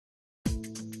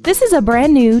This is a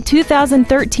brand new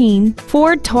 2013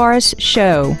 Ford Taurus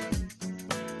SHO.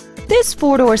 This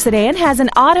four-door sedan has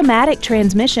an automatic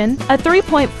transmission, a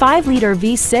 3.5-liter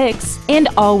V6, and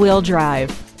all-wheel drive.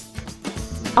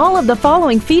 All of the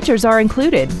following features are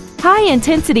included: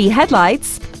 high-intensity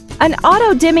headlights, an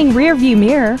auto-dimming rear-view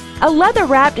mirror, a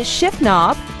leather-wrapped shift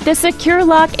knob, the Secure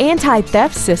Lock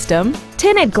anti-theft system,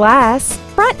 tinted glass,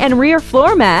 front and rear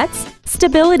floor mats,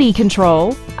 stability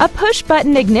control, a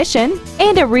push-button ignition,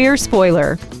 and a rear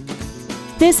spoiler.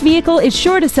 This vehicle is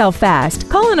sure to sell fast.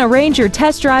 Call and arrange your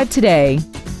test drive today.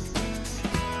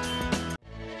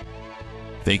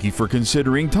 Thank you for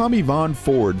considering Tommie Vaughn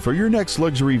Ford for your next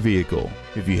luxury vehicle.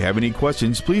 If you have any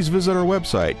questions, please visit our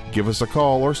website, give us a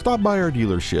call, or stop by our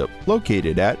dealership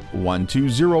located at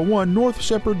 1201 North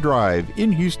Shepherd Drive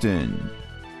in Houston.